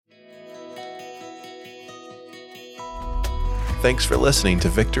Thanks for listening to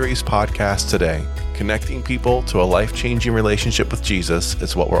Victory's podcast today. Connecting people to a life-changing relationship with Jesus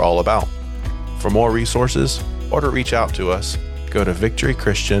is what we're all about. For more resources or to reach out to us, go to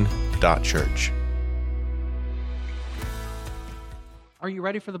victorychristian.church. Are you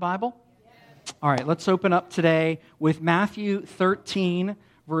ready for the Bible? All right, let's open up today with Matthew 13,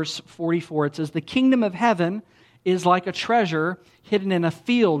 verse 44. It says, "The kingdom of heaven is like a treasure hidden in a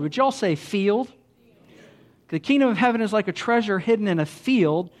field." Would you all say field? The kingdom of heaven is like a treasure hidden in a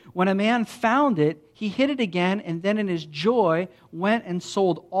field. When a man found it, he hid it again, and then in his joy went and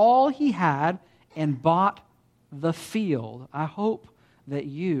sold all he had and bought the field. I hope that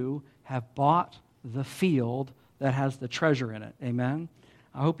you have bought the field that has the treasure in it. Amen?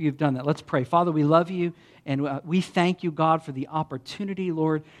 I hope you've done that. Let's pray. Father, we love you, and we thank you, God, for the opportunity,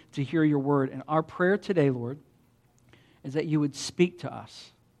 Lord, to hear your word. And our prayer today, Lord, is that you would speak to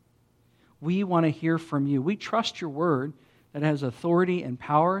us. We want to hear from you. We trust your word that has authority and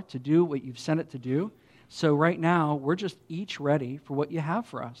power to do what you've sent it to do. So right now, we're just each ready for what you have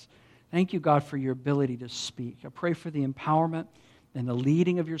for us. Thank you, God, for your ability to speak. I pray for the empowerment and the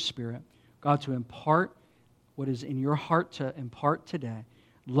leading of your Spirit, God, to impart what is in your heart to impart today.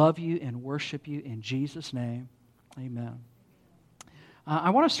 Love you and worship you in Jesus' name. Amen.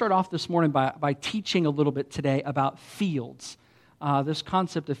 I want to start off this morning by teaching a little bit today about fields. This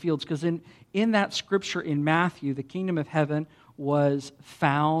concept of fields, because in that scripture in Matthew, the kingdom of heaven was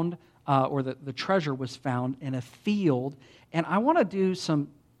found, or the treasure was found in a field. And I want to do some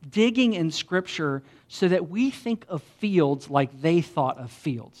digging in scripture so that we think of fields like they thought of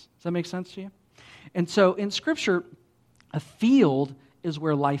fields. Does that make sense to you? And so in scripture, a field is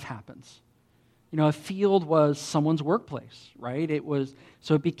where life happens. You know, a field was someone's workplace, right?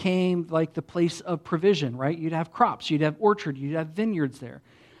 So it became like the place of provision, right? You'd have crops, you'd have orchard, you'd have vineyards there.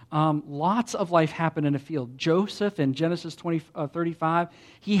 Lots of life happened in a field. Joseph in Genesis 35,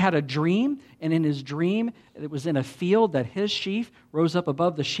 he had a dream, and in his dream, it was in a field that his sheaf rose up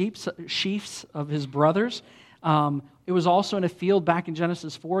above the sheaves of his brothers. It was also in a field back in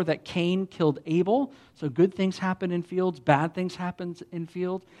Genesis 4 that Cain killed Abel. So good things happen in fields, bad things happen in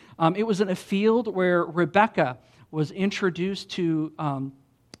fields. It was in a field where Rebekah was introduced to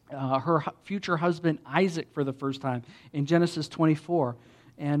her future husband Isaac for the first time in Genesis 24.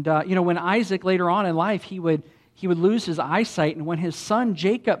 And when Isaac later on in life, he would lose his eyesight, and when his son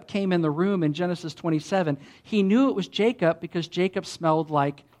Jacob came in the room in Genesis 27, he knew it was Jacob because Jacob smelled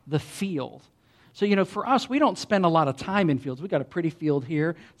like the field. So, for us, we don't spend a lot of time in fields. We got a pretty field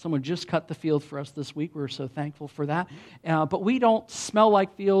here. Someone just cut the field for us this week. We're so thankful for that. But we don't smell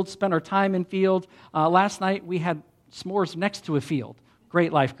like fields, spend our time in fields. Last night, we had s'mores next to a field.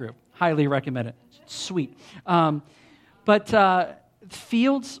 Great life group. Highly recommend it. Sweet. But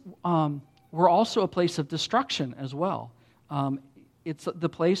fields were also a place of destruction as well. It's the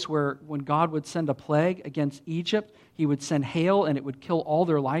place where when God would send a plague against Egypt, he would send hail and it would kill all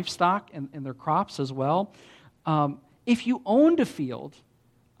their livestock and their crops as well. If you owned a field,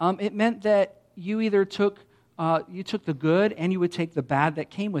 it meant that you either took the good and you would take the bad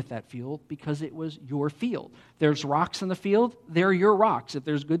that came with that field because it was your field. There's rocks in the field, they're your rocks. If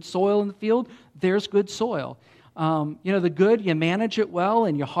there's good soil in the field, there's good soil. The good, you manage it well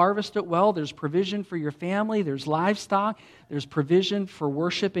and you harvest it well. There's provision for your family. There's livestock. There's provision for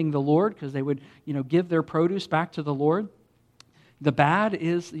worshiping the Lord because they would, give their produce back to the Lord. The bad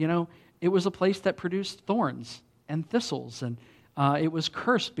is, it was a place that produced thorns and thistles, and it was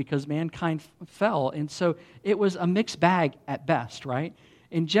cursed because mankind fell. And so it was a mixed bag at best, right?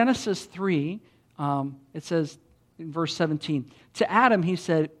 In Genesis 3, it says, in verse 17, to Adam he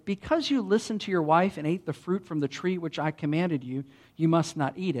said, "Because you listened to your wife and ate the fruit from the tree which I commanded you, you must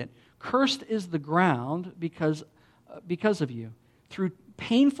not eat it. Cursed is the ground because of you. Through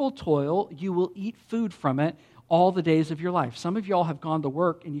painful toil you will eat food from it all the days of your life." Some of y'all have gone to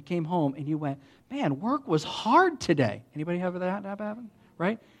work and you came home and you went, "Man, work was hard today." Anybody have that happen?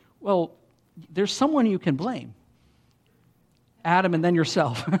 Right? Well, there's someone you can blame. Adam and then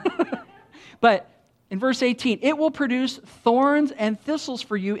yourself. But in verse 18, "It will produce thorns and thistles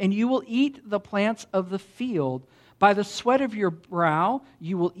for you, and you will eat the plants of the field. By the sweat of your brow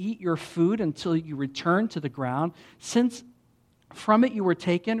you will eat your food until you return to the ground, since from it you were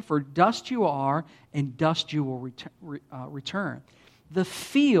taken, for dust you are, and dust you will return." The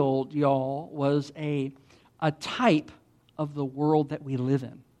field, y'all, was a type of the world that we live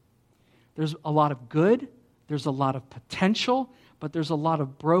in. There's a lot of good, there's a lot of potential, but there's a lot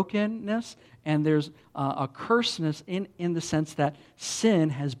of brokenness, and there's a curseness in the sense that sin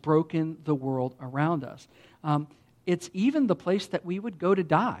has broken the world around us. It's even the place that we would go to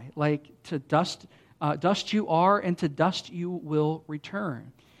die, like to dust Dust you are, and to dust you will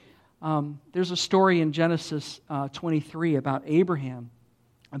return. There's a story in Genesis 23 about Abraham,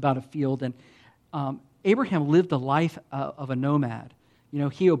 about a field, and Abraham lived a life of a nomad.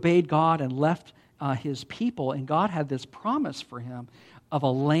 He obeyed God and left his people, and God had this promise for him of a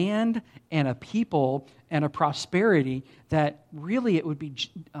land and a people and a prosperity that really it would be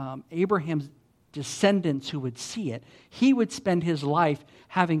Abraham's descendants who would see it. He would spend his life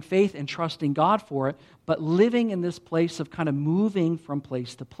having faith and trusting God for it, but living in this place of kind of moving from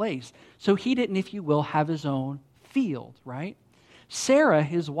place to place. So he didn't, if you will, have his own field, right? Sarah,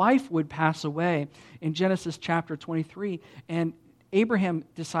 his wife, would pass away in Genesis chapter 23, and Abraham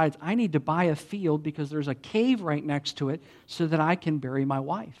decides, I need to buy a field because there's a cave right next to it so that I can bury my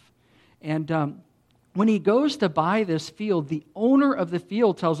wife. And when he goes to buy this field, the owner of the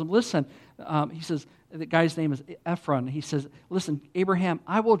field tells him, listen, he says, the guy's name is Ephron. He says, listen, Abraham,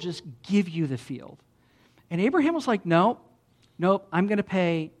 I will just give you the field. And Abraham was like, nope, I'm going to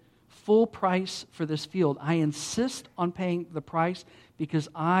pay full price for this field. I insist on paying the price because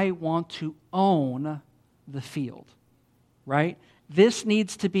I want to own the field, right? This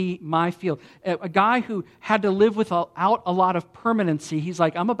needs to be my field. A guy who had to live without a lot of permanency, he's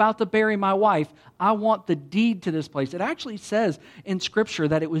like, I'm about to bury my wife. I want the deed to this place. It actually says in Scripture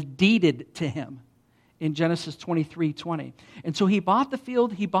that it was deeded to him in Genesis 23:20. And so he bought the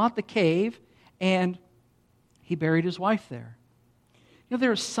field, he bought the cave, and he buried his wife there.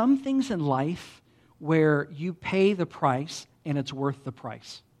 There are some things in life where you pay the price and it's worth the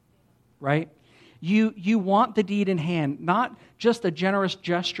price, right? You want the deed in hand, not just a generous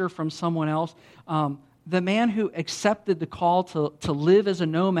gesture from someone else. The man who accepted the call to live as a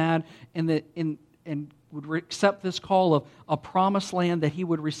nomad and would accept this call of a promised land that he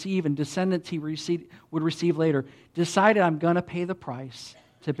would receive and descendants he would receive later, decided, I'm going to pay the price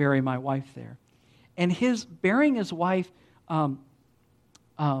to bury my wife there. And his burying his wife,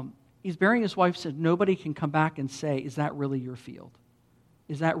 said nobody can come back and say, is that really your field?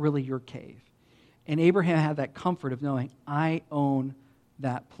 Is that really your cave? And Abraham had that comfort of knowing, I own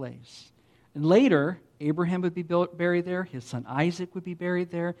that place. And later, Abraham would be buried there. His son Isaac would be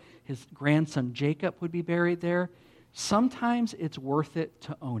buried there. His grandson Jacob would be buried there. Sometimes it's worth it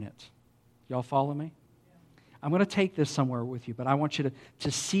to own it. Y'all follow me? I'm going to take this somewhere with you, but I want you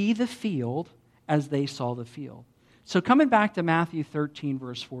to see the field as they saw the field. So coming back to Matthew 13,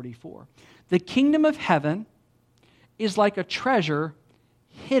 verse 44. The kingdom of heaven is like a treasure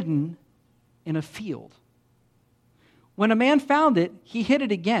hidden in a field. When a man found it, he hid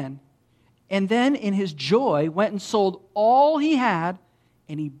it again, and then in his joy went and sold all he had,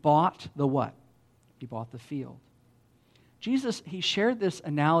 and he bought the what? He bought the field. Jesus, he shared this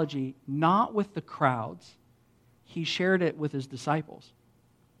analogy not with the crowds, he shared it with his disciples.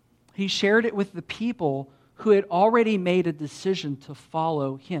 He shared it with the people who had already made a decision to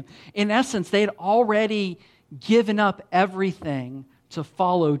follow him. In essence, they had already given up everything to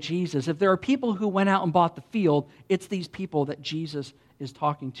follow Jesus. If there are people who went out and bought the field, it's these people that Jesus is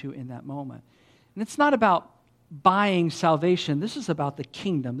talking to in that moment. And it's not about buying salvation. This is about the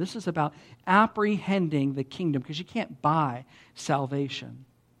kingdom. This is about apprehending the kingdom, because you can't buy salvation.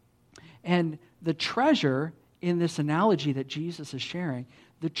 And the treasure in this analogy that Jesus is sharing,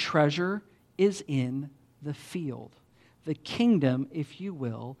 the treasure is in the field. The kingdom, if you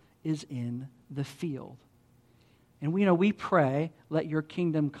will, is in the field. And we pray, let your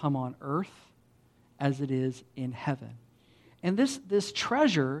kingdom come on earth as it is in heaven. And this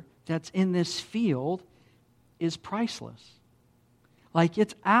treasure that's in this field is priceless. Like,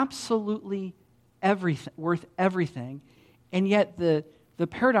 it's absolutely everything, worth everything. And yet the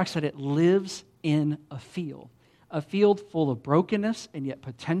paradox that it lives in a field full of brokenness and yet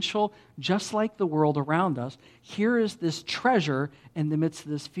potential, just like the world around us. Here is this treasure in the midst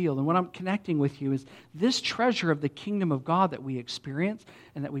of this field. And what I'm connecting with you is this treasure of the kingdom of God that we experience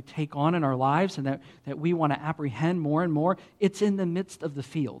and that we take on in our lives and that we want to apprehend more and more, it's in the midst of the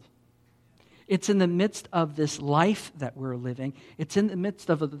field. It's in the midst of this life that we're living. It's in the midst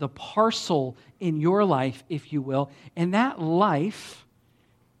of the parcel in your life, if you will. And that life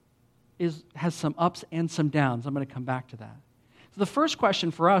has some ups and some downs. I'm going to come back to that. So the first question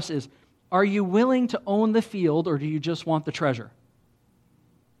for us is, are you willing to own the field, or do you just want the treasure?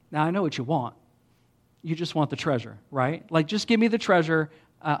 Now, I know what you want. You just want the treasure, right? Like, just give me the treasure,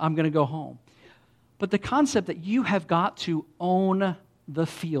 I'm going to go home. But the concept that you have got to own the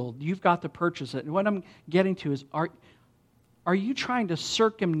field, you've got to purchase it. And what I'm getting to is, are you trying to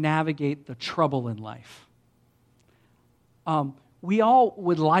circumnavigate the trouble in life? We all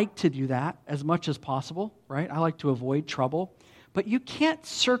would like to do that as much as possible, right? I like to avoid trouble. But you can't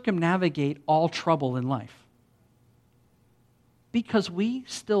circumnavigate all trouble in life, because we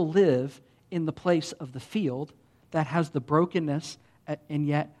still live in the place of the field that has the brokenness and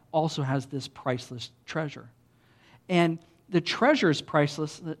yet also has this priceless treasure. And the treasure is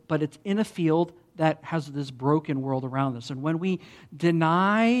priceless, but it's in a field that has this broken world around us. And when we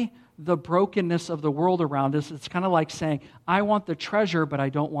deny the brokenness of the world around us, it's kind of like saying, I want the treasure, but I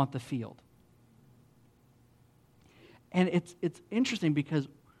don't want the field. And it's interesting because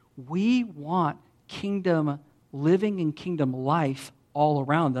we want kingdom living and kingdom life all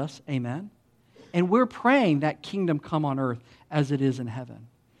around us, amen? And we're praying that kingdom come on earth as it is in heaven.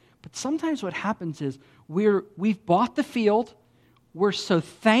 But sometimes what happens is we've bought the field, we're so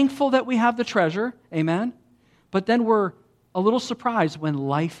thankful that we have the treasure, amen? But then we're a little surprised when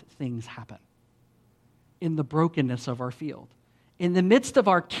life things happen in the brokenness of our field. In the midst of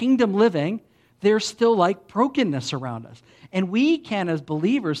our kingdom living, there's still like brokenness around us. And we can, as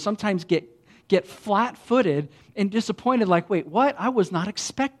believers, sometimes get flat-footed and disappointed, like, wait, what? I was not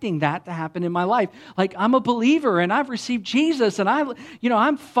expecting that to happen in my life. Like, I'm a believer and I've received Jesus and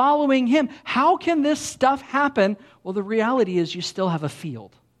I'm following him. How can this stuff happen? Well, the reality is you still have a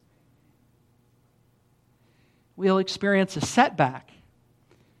field. We'll experience a setback.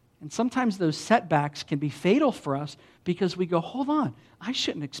 And sometimes those setbacks can be fatal for us because we go, hold on, I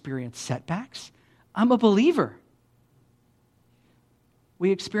shouldn't experience setbacks. I'm a believer.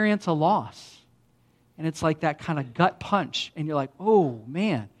 We experience a loss. And it's like that kind of gut punch. And you're like, oh,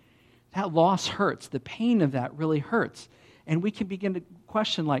 man, that loss hurts. The pain of that really hurts. And we can begin to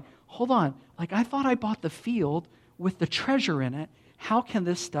question, like, hold on, like I thought I bought the field with the treasure in it. How can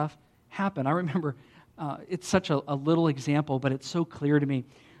this stuff happen? I remember, it's such a little example, but it's so clear to me.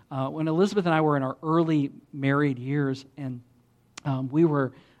 When Elizabeth and I were in our early married years, and we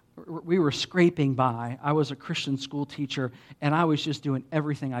were scraping by. I was a Christian school teacher, and I was just doing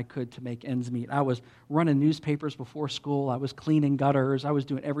everything I could to make ends meet. I was running newspapers before school. I was cleaning gutters. I was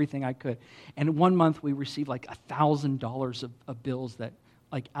doing everything I could. And one month, we received like $1,000 of bills that,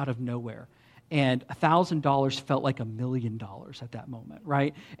 like, out of nowhere. And $1,000 felt like $1 million at that moment,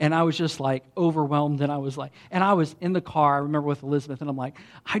 right? And I was just like overwhelmed, and I was in the car, I remember with Elizabeth, and I'm like,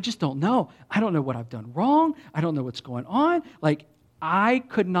 I just don't know. I don't know what I've done wrong. I don't know what's going on. Like, I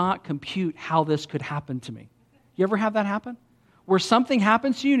could not compute how this could happen to me. You ever have that happen? Where something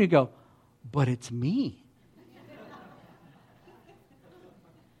happens to you and you go, but it's me.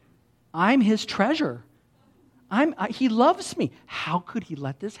 I'm his treasure. He loves me. How could he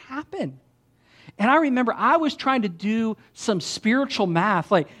let this happen? And I remember I was trying to do some spiritual math,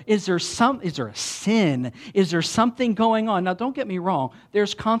 like, is there a sin? Is there something going on? Now, don't get me wrong.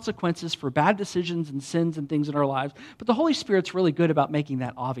 There's consequences for bad decisions and sins and things in our lives, but the Holy Spirit's really good about making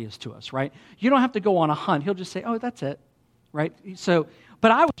that obvious to us, right? You don't have to go on a hunt. He'll just say, oh, that's it, right? So,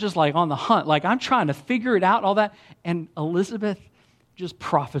 but I was just like on the hunt, like I'm trying to figure it out, all that, and Elizabeth just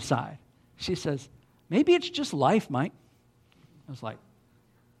prophesied. She says, maybe it's just life, Mike. I was like,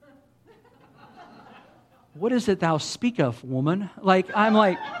 what is it thou speak of, woman?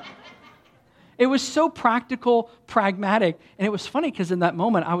 It was so practical, pragmatic, and it was funny because in that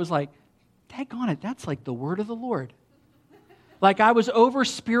moment I was like, daggone it, that's like the word of the Lord. Like I was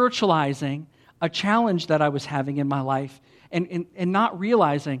over-spiritualizing a challenge that I was having in my life and not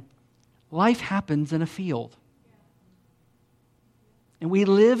realizing life happens in a field. And we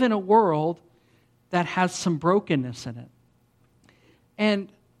live in a world that has some brokenness in it.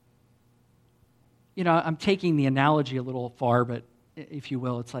 And I'm taking the analogy a little far, but if you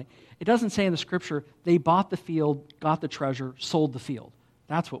will, it's like, it doesn't say in the scripture, they bought the field, got the treasure, sold the field.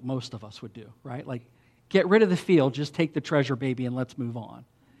 That's what most of us would do, right? Like, get rid of the field, just take the treasure, baby, and let's move on.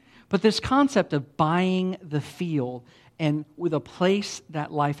 But this concept of buying the field and with a place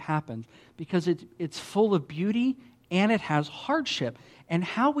that life happens, because it's full of beauty and it has hardship. And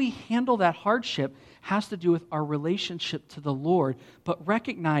how we handle that hardship has to do with our relationship to the Lord, but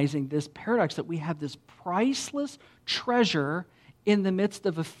recognizing this paradox that we have this priceless treasure in the midst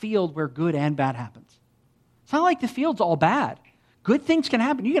of a field where good and bad happens. It's not like the field's all bad. Good things can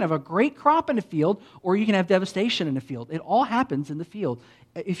happen. You can have a great crop in a field, or you can have devastation in a field. It all happens in the field,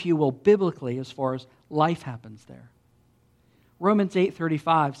 if you will, biblically, as far as life happens there. Romans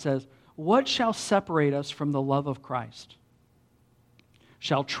 8:35 says, what shall separate us from the love of Christ?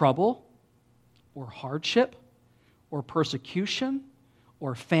 Shall trouble, or hardship, or persecution,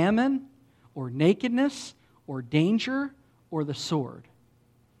 or famine, or nakedness, or danger, or the sword?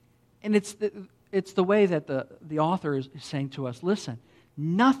 And it's the way that the author is saying to us, listen,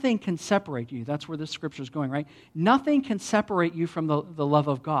 nothing can separate you. That's where this scripture is going, right? Nothing can separate you from the love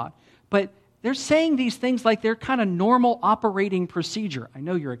of God. But they're saying these things like they're kind of normal operating procedure. I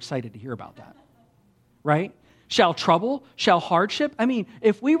know you're excited to hear about that, right? Shall trouble, shall hardship. I mean,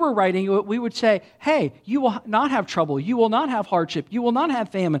 if we were writing it, we would say, hey, you will not have trouble, you will not have hardship, you will not have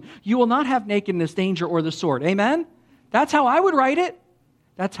famine, you will not have nakedness, danger, or the sword. Amen? That's how I would write it.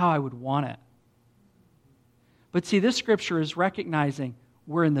 That's how I would want it. But see, this scripture is recognizing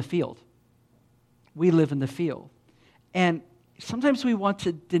we're in the field. We live in the field. And sometimes we want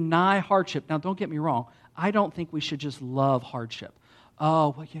to deny hardship. Now, don't get me wrong. I don't think we should just love hardship.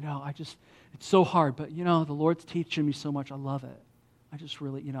 Oh, well, it's so hard, but, the Lord's teaching me so much. I love it. I just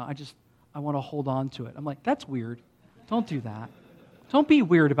really, I want to hold on to it. I'm like, that's weird. Don't do that. Don't be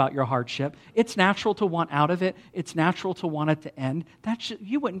weird about your hardship. It's natural to want out of it. It's natural to want it to end.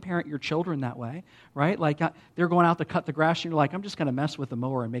 You wouldn't parent your children that way, right? Like they're going out to cut the grass, and you're like, I'm just going to mess with the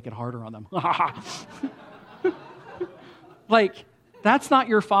mower and make it harder on them. Like, that's not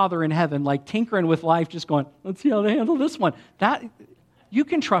your Father in heaven, like tinkering with life, just going, let's see how they handle this one. You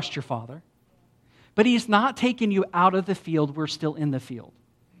can trust your Father, but He's not taking you out of the field. We're still in the field.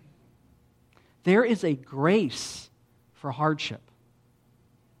 There is a grace for hardship.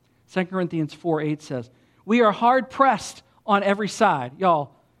 2 Corinthians 4:8 says, we are hard-pressed on every side.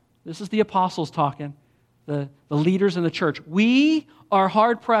 Y'all, this is the apostles talking, the leaders in the church. We are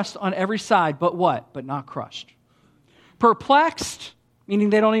hard-pressed on every side, but what? But not crushed. Perplexed, meaning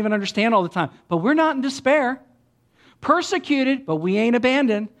they don't even understand all the time, but we're not in despair. Persecuted, but we ain't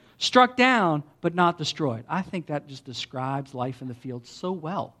abandoned. Struck down, but not destroyed. I think that just describes life in the field so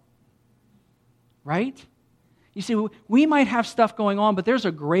well. Right? You see, we might have stuff going on, but there's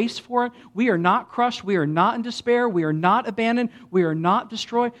a grace for it. We are not crushed. We are not in despair. We are not abandoned. We are not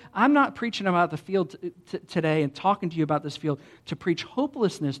destroyed. I'm not preaching about the field today and talking to you about this field to preach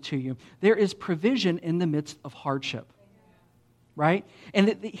hopelessness to you. There is provision in the midst of hardship. Right?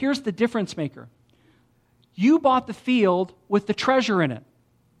 And here's the difference maker. You bought the field with the treasure in it.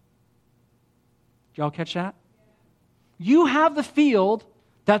 Did y'all catch that? You have the field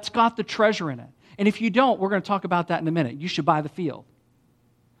that's got the treasure in it. And if you don't, we're going to talk about that in a minute. You should buy the field.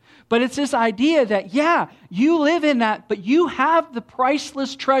 But it's this idea that, you live in that, but you have the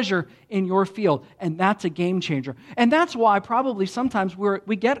priceless treasure in your field. And that's a game changer. And that's why probably sometimes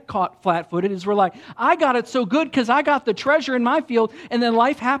we get caught flat-footed is we're like, I got it so good because I got the treasure in my field. And then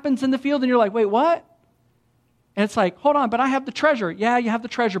life happens in the field and you're like, wait, what? And it's like, hold on, but I have the treasure. Yeah, you have the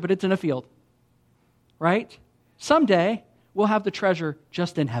treasure, but it's in a field. Right? Someday, we'll have the treasure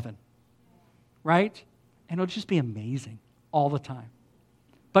just in heaven. Right? And it'll just be amazing all the time.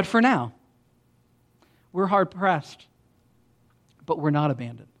 But for now, we're hard-pressed, but we're not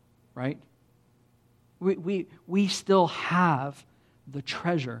abandoned, right? We still have the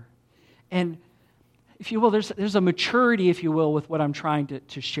treasure. And if you will, there's a maturity, if you will, with what I'm trying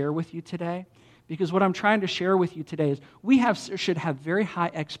to share with you today. Because what I'm trying to share with you today is should have very high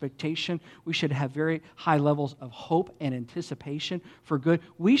expectation. We should have very high levels of hope and anticipation for good.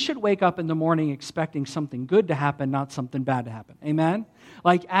 We should wake up in the morning expecting something good to happen, not something bad to happen. Amen?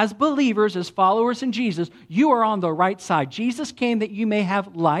 Like as believers, as followers in Jesus, you are on the right side. Jesus came that you may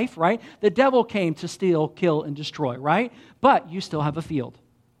have life, right? The devil came to steal, kill, and destroy, right? But you still have a field.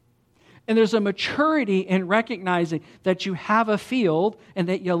 And there's a maturity in recognizing that you have a field and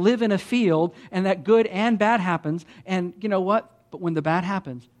that you live in a field and that good and bad happens. And you know what? But when the bad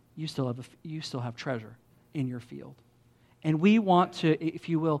happens, you still have treasure in your field. And we want to, if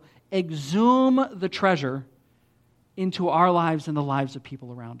you will, exhume the treasure into our lives and the lives of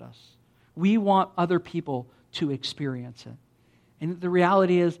people around us. We want other people to experience it. And the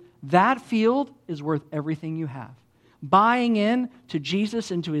reality is that field is worth everything you have. Buying in to Jesus,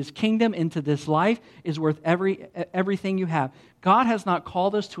 into His kingdom, into this life is worth everything you have. God has not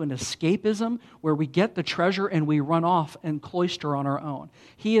called us to an escapism where we get the treasure and we run off and cloister on our own.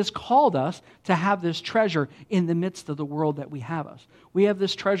 He has called us to have this treasure in the midst of the world that we have us. We have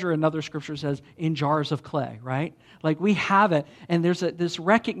this treasure, another scripture says, in jars of clay, right? Like we have it, and there's this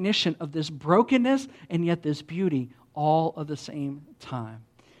recognition of this brokenness and yet this beauty all at the same time.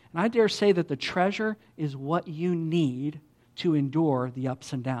 And I dare say that the treasure is what you need to endure the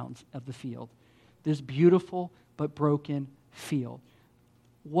ups and downs of the field. This beautiful but broken field.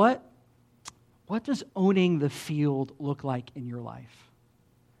 What does owning the field look like in your life?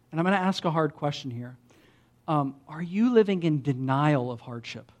 And I'm going to ask a hard question here. Are you living in denial of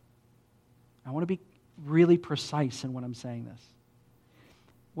hardship? I want to be really precise in what I'm saying this.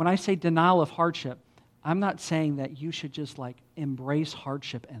 When I say denial of hardship, I'm not saying that you should just embrace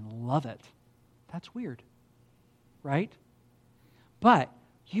hardship and love it. That's weird, right? But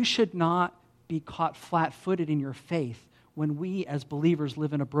you should not be caught flat-footed in your faith when we as believers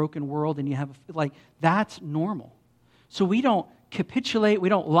live in a broken world and you have, that's normal. So we don't capitulate, we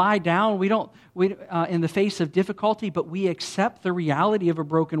don't lie down, we in the face of difficulty, but we accept the reality of a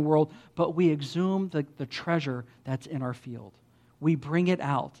broken world, but we exhume the treasure that's in our field. We bring it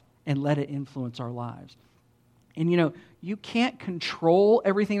out and let it influence our lives. And you can't control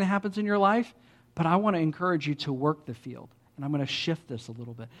everything that happens in your life, but I want to encourage you to work the field. And I'm going to shift this a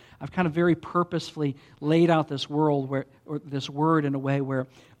little bit. I've kind of very purposefully laid out this this word in a way where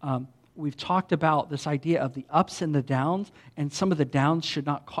we've talked about this idea of the ups and the downs, and some of the downs should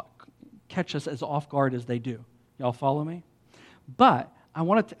not catch us as off guard as they do. Y'all follow me? But I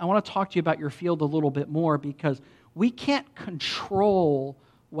want to talk to you about your field a little bit more, because we can't control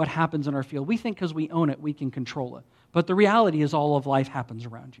what happens in our field. We think because we own it, we can control it. But the reality is all of life happens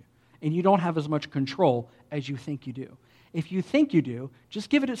around you, and you don't have as much control as you think you do. If you think you do, just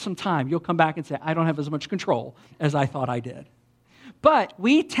give it some time. You'll come back and say, I don't have as much control as I thought I did. But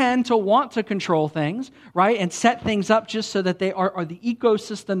we tend to want to control things, right, and set things up just so that they are the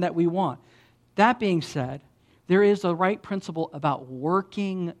ecosystem that we want. That being said, there is a right principle about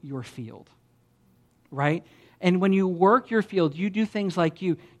working your field, right? And when you work your field, you do things like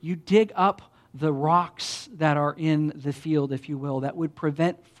you dig up the rocks that are in the field, if you will, that would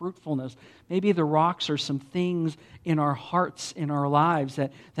prevent fruitfulness. Maybe the rocks are some things in our hearts, in our lives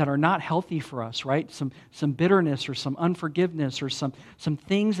that are not healthy for us, right? Some bitterness or some unforgiveness or some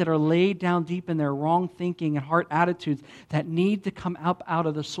things that are laid down deep in their wrong thinking and heart attitudes that need to come up out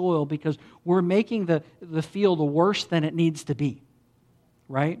of the soil because we're making the field worse than it needs to be,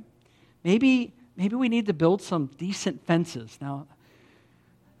 right? Maybe we need to build some decent fences. Now,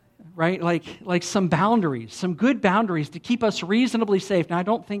 right? Like some boundaries, some good boundaries to keep us reasonably safe. Now, I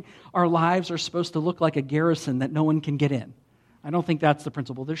don't think our lives are supposed to look like a garrison that no one can get in. I don't think that's the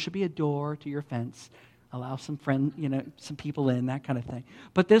principle. There should be a door to your fence. Allow some some people in, that kind of thing.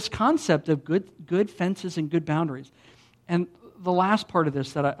 But this concept of good fences and good boundaries. And the last part of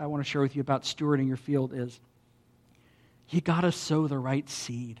this that I want to share with you about stewarding your field is you got to sow the right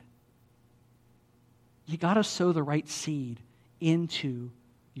seed. You got to sow the right seed into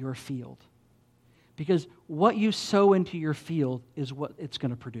your field. Because what you sow into your field is what it's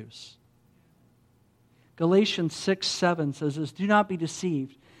going to produce. Galatians 6:7 says this, do not be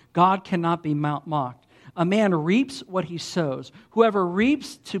deceived. God cannot be mocked. A man reaps what he sows. Whoever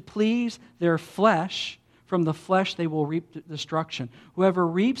reaps to please their flesh, from the flesh they will reap destruction. Whoever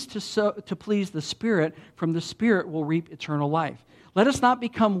reaps to please the Spirit, from the Spirit will reap eternal life. Let us not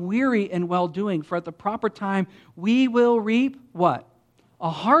become weary in well-doing, for at the proper time we will reap what? A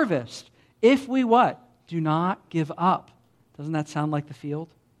harvest, if we what? Do not give up. Doesn't that sound like the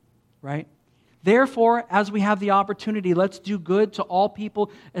field? Right? Therefore, as we have the opportunity, let's do good to all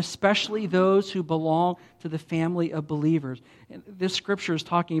people, especially those who belong to the family of believers. And this scripture is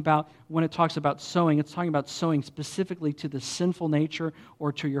talking about, when it talks about sowing, it's talking about sowing specifically to the sinful nature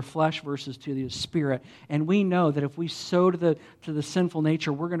or to your flesh versus to the spirit. And we know that if we sow to the sinful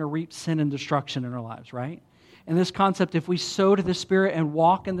nature, we're going to reap sin and destruction in our lives, right? And this concept, if we sow to the Spirit and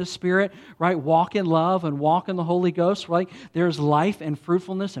walk in the Spirit, right, walk in love and walk in the Holy Ghost, right, there's life and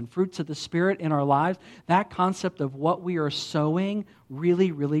fruitfulness and fruits of the Spirit in our lives. That concept of what we are sowing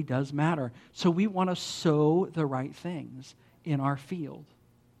really, really does matter. So we want to sow the right things in our field.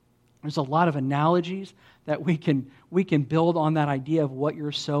 There's a lot of analogies that we can build on that idea of what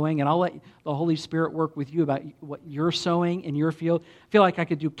you're sowing, and I'll let the Holy Spirit work with you about what you're sowing in your field. I feel like I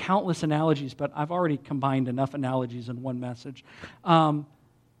could do countless analogies, but I've already combined enough analogies in one message. I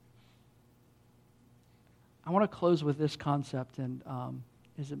want to close with this concept, and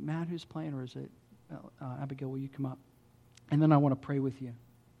is it Matt who's playing, or is it Abigail? Will you come up? And then I want to pray with you.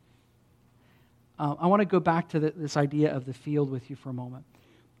 I want to go back to this idea of the field with you for a moment.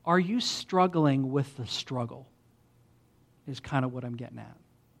 Are you struggling with the struggle? Is kind of what I'm getting at.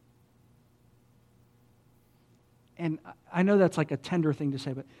 And I know that's like a tender thing to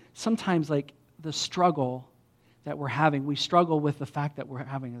say, but sometimes like the struggle that we're having, we struggle with the fact that we're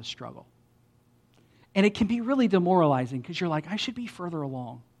having a struggle. And it can be really demoralizing because you're like, I should be further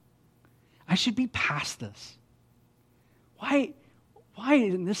along. I should be past this. Why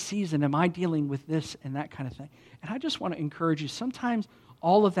in this season am I dealing with this and that kind of thing? And I just want to encourage you, sometimes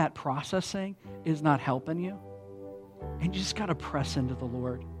all of that processing is not helping you. And you just got to press into the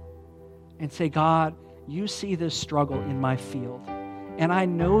Lord and say, God, you see this struggle in my field. And I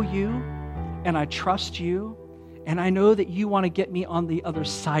know you, and I trust you, and I know that you want to get me on the other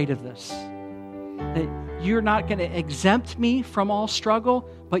side of this. that you're not going to exempt me from all struggle,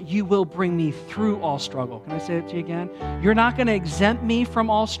 but you will bring me through all struggle. Can I say it to you again? You're not going to exempt me from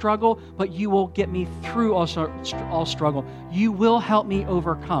all struggle, but you will get me through all struggle. You will help me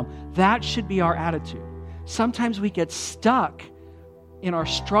overcome. That should be our attitude. Sometimes we get stuck in our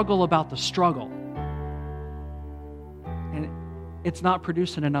struggle about the struggle, and it's not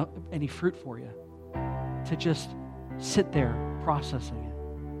producing any fruit for you to just sit there processing it.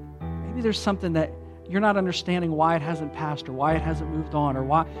 Maybe there's something that you're not understanding why it hasn't passed or why it hasn't moved on or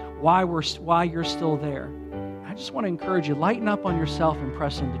why you're still there. I just want to encourage you, lighten up on yourself and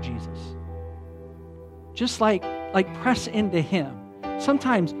press into Jesus. Just like press into Him.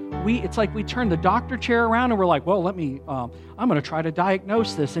 Sometimes it's like we turn the doctor chair around and we're like, well, I'm going to try to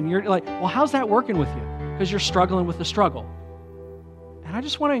diagnose this. And you're like, well, how's that working with you? Because you're struggling with the struggle. And I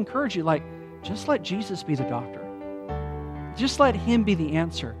just want to encourage you, just let Jesus be the doctor. Just let Him be the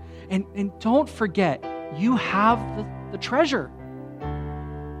answer. And don't forget, you have the treasure.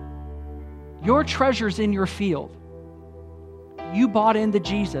 Your treasure's in your field. You bought into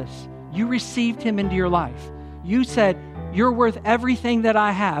Jesus. You received Him into your life. You said, you're worth everything that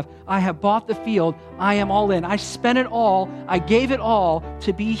I have. I have bought the field. I am all in. I spent it all. I gave it all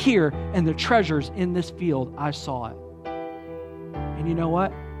to be here. And the treasure's in this field. I saw it. And you know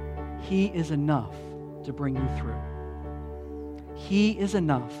what? He is enough to bring you through. He is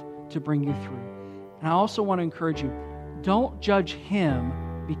enough to bring you through. And I also want to encourage you, don't judge Him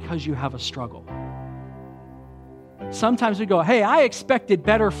because you have a struggle. Sometimes we go, hey, I expected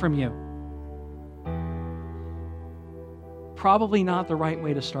better from you. Probably not the right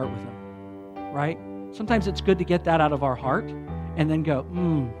way to start with Him, right? Sometimes it's good to get that out of our heart and then go,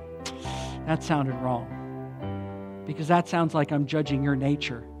 that sounded wrong. Because that sounds like I'm judging your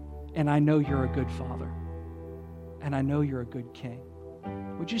nature, and I know you're a good Father, and I know you're a good King.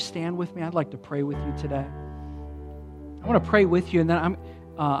 Would you stand with me? I'd like to pray with you today. I want to pray with you, and then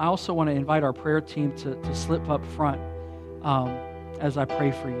I also want to invite our prayer team to slip up front as I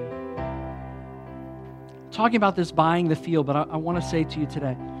pray for you. Talking about this buying the field, but I want to say to you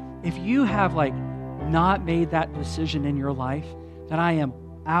today, if you have not made that decision in your life, that I am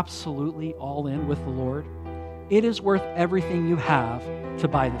absolutely all in with the Lord, it is worth everything you have to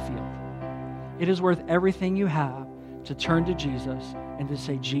buy the field. It is worth everything you have to turn to Jesus and to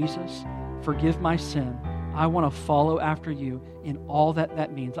say, Jesus, forgive my sin. I want to follow after you in all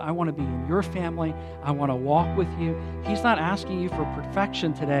that means. I want to be in your family. I want to walk with you. He's not asking you for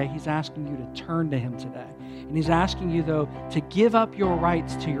perfection today. He's asking you to turn to Him today. And He's asking you, though, to give up your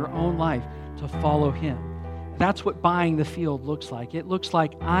rights to your own life to follow Him. That's what buying the field looks like. It looks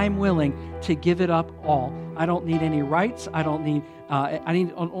like I'm willing to give it up all. I don't need any rights. I don't need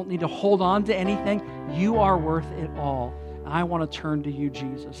to hold on to anything. You are worth it all. I want to turn to you,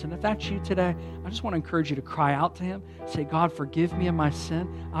 Jesus. And if that's you today, I just want to encourage you to cry out to Him. Say, God, forgive me of my sin.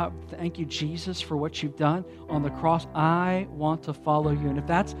 Thank you, Jesus, for what you've done on the cross. I want to follow you. And if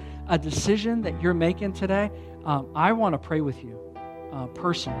that's a decision that you're making today, I want to pray with you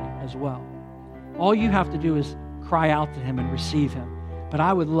personally as well. All you have to do is cry out to Him and receive Him. But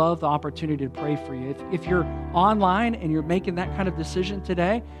I would love the opportunity to pray for you. If you're online and you're making that kind of decision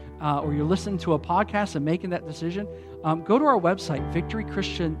today, or you're listening to a podcast and making that decision, go to our website,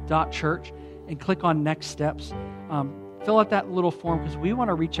 victorychristian.church, and click on Next Steps. Fill out that little form because we want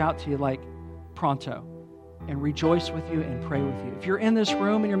to reach out to you pronto and rejoice with you and pray with you. If you're in this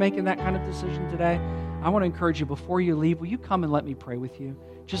room and you're making that kind of decision today, I want to encourage you, before you leave, will you come and let me pray with you?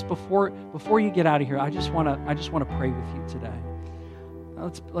 Just before you get out of here, I just want to pray with you today.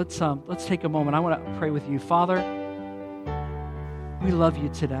 Let's take a moment. I want to pray with you. Father, we love you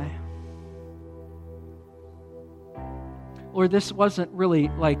today. Lord, this wasn't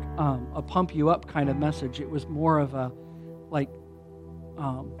really a pump you up kind of message. It was more of a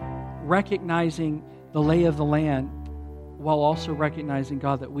recognizing the lay of the land while also recognizing,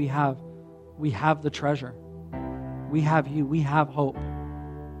 God, that we have the treasure. We have you. We have hope.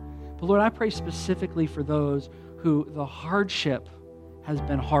 But Lord, I pray specifically for those who the hardship has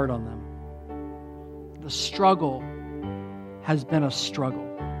been hard on them. The struggle has been a struggle.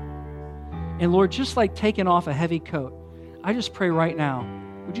 And Lord, just like taking off a heavy coat, I just pray right now,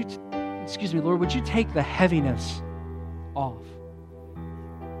 Lord, would you take the heaviness off?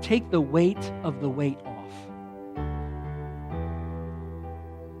 Take the weight of the weight off.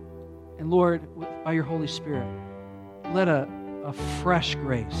 And Lord, by your Holy Spirit, let a fresh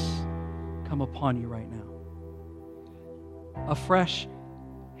grace come upon you right now. A fresh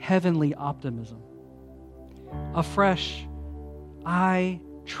heavenly optimism. A fresh, I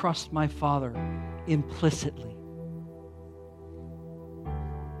trust my Father implicitly.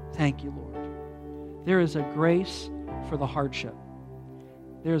 Thank you, Lord. There is a grace for the hardship.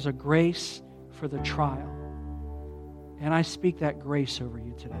 There's a grace for the trial. And I speak that grace over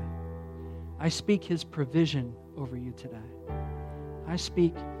you today. I speak His provision over you today. I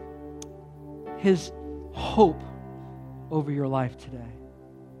speak His hope over your life today.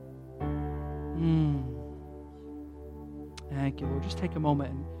 Thank you, Lord. Just take a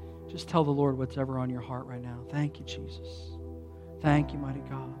moment and just tell the Lord what's ever on your heart right now. Thank you, Jesus. Thank you, mighty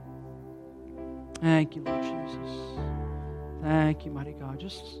God. Thank you, Lord Jesus. Thank you, mighty God.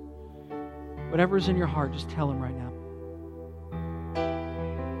 Just whatever's in your heart, just tell Him right now.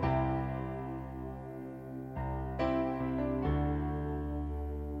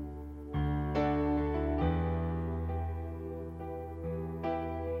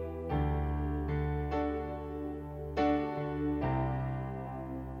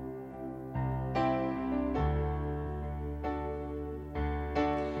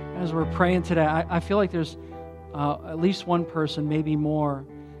 As we're praying today, I feel like there's at least one person, maybe more.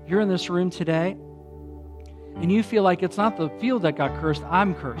 You're in this room today, and you feel like it's not the field that got cursed,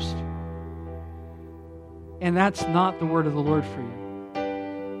 I'm cursed. And that's not the word of the Lord for you.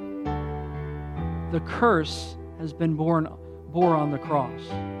 The curse has been bore on the cross.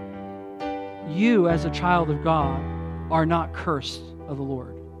 You, as a child of God, are not cursed of the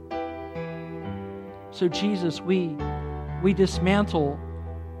Lord. So Jesus, we dismantle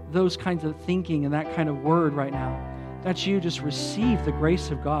those kinds of thinking and that kind of word right now. That's you. Just receive the grace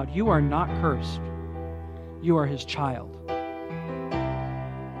of God. You are not cursed. You are His child.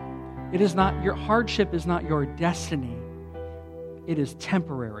 It is not, your hardship is not your destiny. It is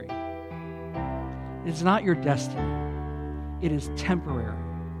temporary. It is not your destiny. It is temporary.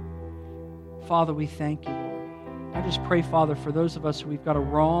 Father, we thank you, Lord. I just pray, Father, for those of us who we've got a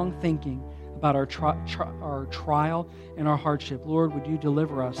wrong thinking about our trial and our hardship. Lord, would you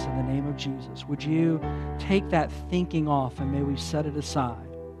deliver us in the name of Jesus? Would you take that thinking off and may we set it aside?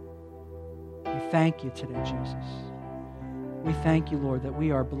 We thank you today, Jesus. We thank you, Lord, that we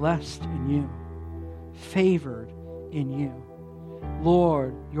are blessed in you, favored in you.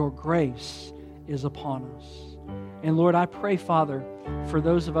 Lord, your grace is upon us. And Lord, I pray, Father, for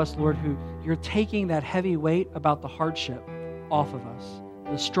those of us, Lord, who you're taking that heavy weight about the hardship off of us.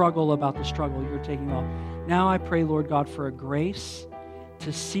 The struggle about the struggle you're taking off. Now I pray, Lord God, for a grace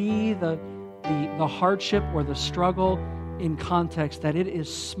to see the hardship or the struggle in context, that it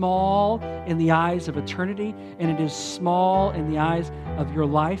is small in the eyes of eternity and it is small in the eyes of your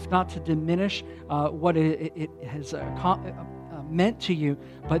life, not to diminish what it has meant to you,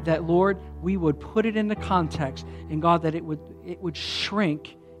 but that, Lord, we would put it into context, and God, that it would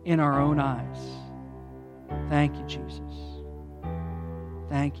shrink in our own eyes. Thank you, Jesus.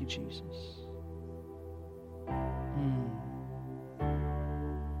 Thank you, Jesus.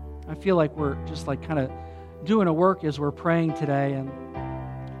 I feel like we're just like kind of doing a work as we're praying today. And,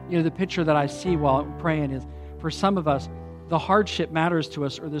 you know, the picture that I see while I'm praying is, for some of us, the hardship matters to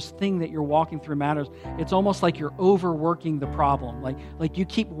us, or this thing that you're walking through matters. It's almost like you're overworking the problem. Like you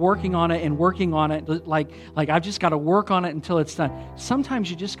keep working on it and working on it. Like I've just got to work on it until it's done. Sometimes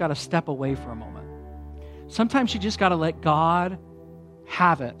you just got to step away for a moment. Sometimes you just got to let God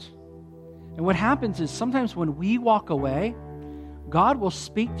have it. And what happens is sometimes when we walk away, God will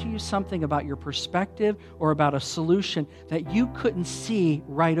speak to you something about your perspective or about a solution that you couldn't see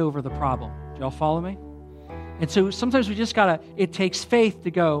right over the problem. Do y'all follow me? And so sometimes we just it takes faith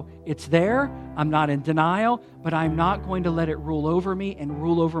to go, it's there, I'm not in denial, but I'm not going to let it rule over me and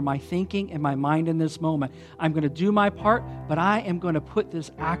rule over my thinking and my mind in this moment. I'm going to do my part, but I am going to put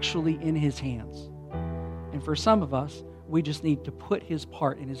this actually in His hands. And for some of us, we just need to put His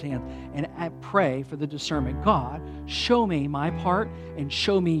part in His hands. And I pray for the discernment. God, show me my part and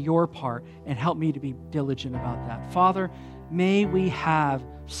show me your part and help me to be diligent about that. Father, may we have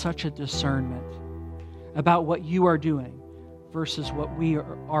such a discernment about what you are doing versus what we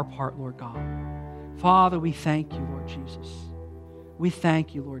are, our part, Lord God. Father, we thank you, Lord Jesus. We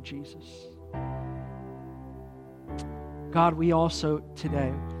thank you, Lord Jesus. God, we also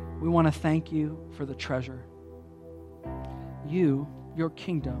today, we want to thank you for the treasure. You, your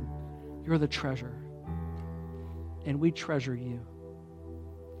kingdom, you're the treasure. And we treasure you.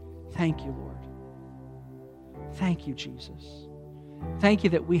 Thank you, Lord. Thank you, Jesus. Thank you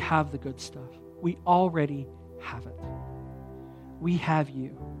that we have the good stuff. We already have it. We have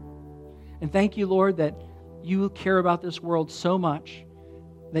you. And thank you, Lord, that you care about this world so much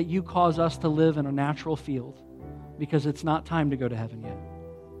that you cause us to live in a natural field, because it's not time to go to heaven yet.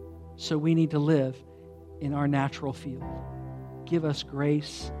 So we need to live in our natural field. Give us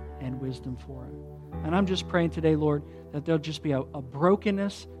grace and wisdom for it. And I'm just praying today, Lord, that there'll just be a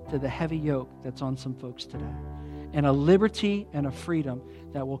brokenness to the heavy yoke that's on some folks today, and a liberty and a freedom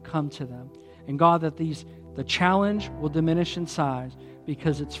that will come to them. And God, that the challenge will diminish in size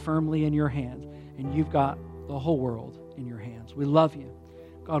because it's firmly in your hands, and you've got the whole world in your hands. We love you.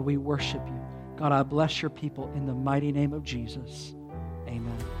 God, we worship you. God, I bless your people in the mighty name of Jesus.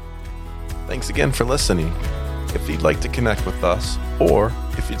 Amen. Thanks again for listening. If you'd like to connect with us, or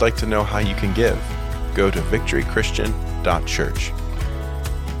if you'd like to know how you can give, go to victorychristian.church.